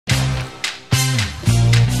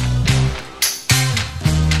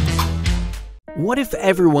What if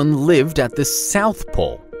everyone lived at the South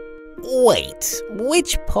Pole? Wait,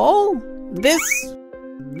 which pole? This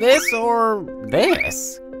or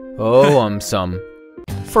this? Oh, AumSum.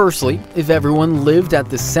 Firstly, if everyone lived at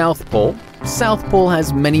the South Pole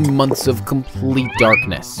has many months of complete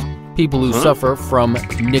darkness. People who suffer from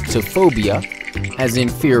nyctophobia, as in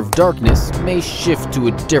fear of darkness, may shift to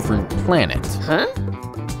a different planet.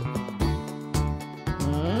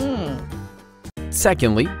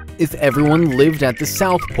 Secondly, if everyone lived at the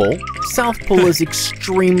South Pole is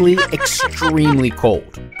extremely, extremely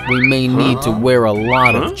cold. We may need to wear a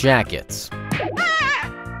lot of jackets.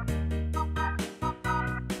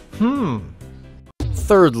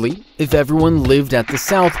 Thirdly, if everyone lived at the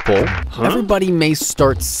South Pole, everybody may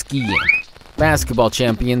start skiing. Basketball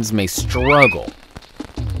champions may struggle.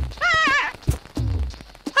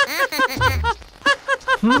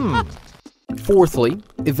 Fourthly,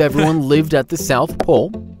 if everyone lived at the South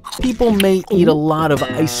Pole, people may eat a lot of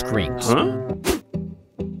ice creams.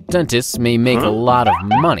 Dentists may make a lot of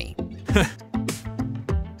money.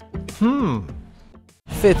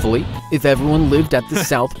 Fifthly, if everyone lived at the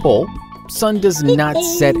South Pole, sun does not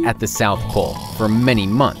set at the South Pole for many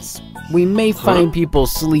months. We may find people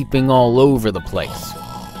sleeping all over the place.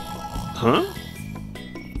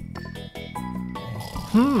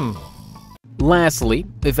 Lastly,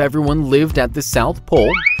 if everyone lived at the South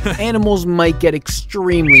Pole, animals might get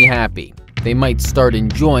extremely happy. They might start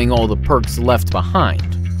enjoying all the perks left behind.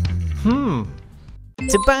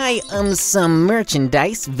 To buy AumSum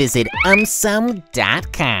merchandise, visit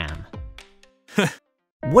AumSum.com.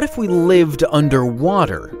 What if we lived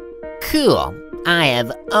underwater? Cool. I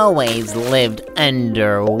have always lived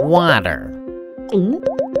underwater.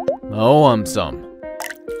 Oh, AumSum.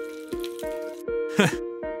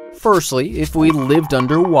 Firstly, if we lived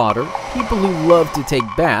underwater, people who love to take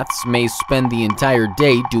baths may spend the entire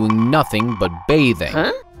day doing nothing but bathing.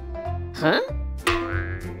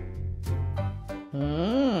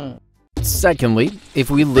 Secondly,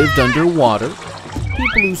 if we lived underwater,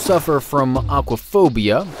 people who suffer from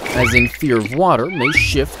aquaphobia, as in fear of water, may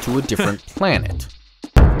shift to a different planet.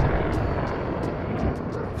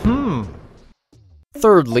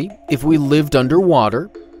 Thirdly, if we lived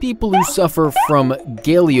underwater, people who suffer from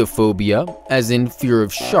galiophobia, as in fear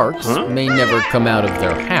of sharks, may never come out of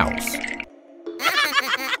their house.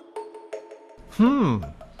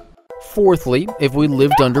 Fourthly, if we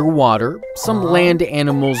lived underwater, some land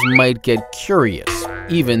animals might get curious.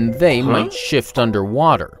 Even they might shift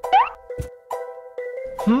underwater.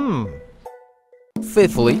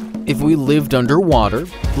 Fifthly, if we lived underwater,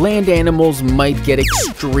 land animals might get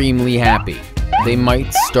extremely happy. They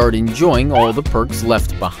might start enjoying all the perks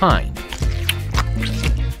left behind.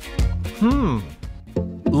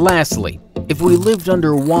 Lastly, if we lived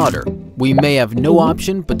underwater, we may have no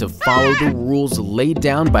option but to follow the rules laid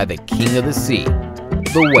down by the king of the sea,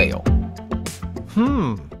 the whale.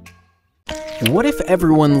 What if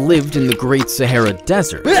everyone lived in the Great Sahara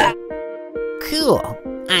Desert? Cool.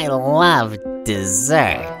 I love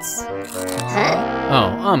desserts.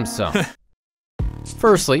 Oh, AumSum.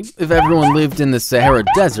 Firstly, if everyone lived in the Sahara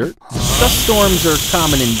Desert, dust storms are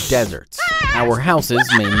common in deserts. Our houses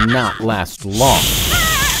may not last long.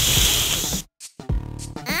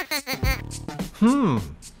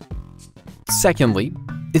 Secondly,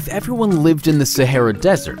 if everyone lived in the Sahara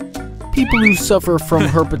Desert, people who suffer from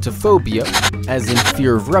herpetophobia, as in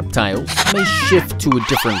fear of reptiles, may shift to a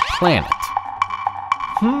different planet.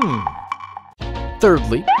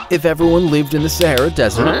 Thirdly, if everyone lived in the Sahara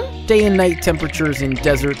Desert, day and night temperatures in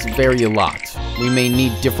deserts vary a lot. We may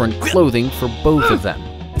need different clothing for both of them.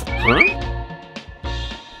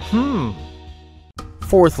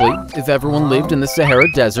 Fourthly, if everyone lived in the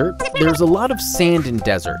Sahara Desert, there's a lot of sand in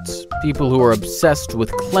deserts. People who are obsessed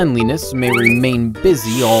with cleanliness may remain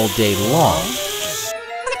busy all day long.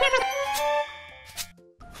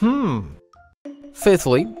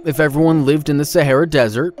 Fifthly, if everyone lived in the Sahara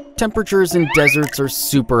Desert, temperatures in deserts are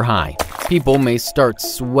super high. People may start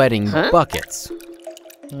sweating buckets.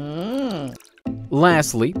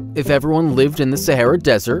 Lastly, if everyone lived in the Sahara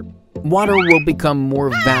Desert, water will become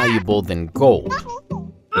more valuable than gold.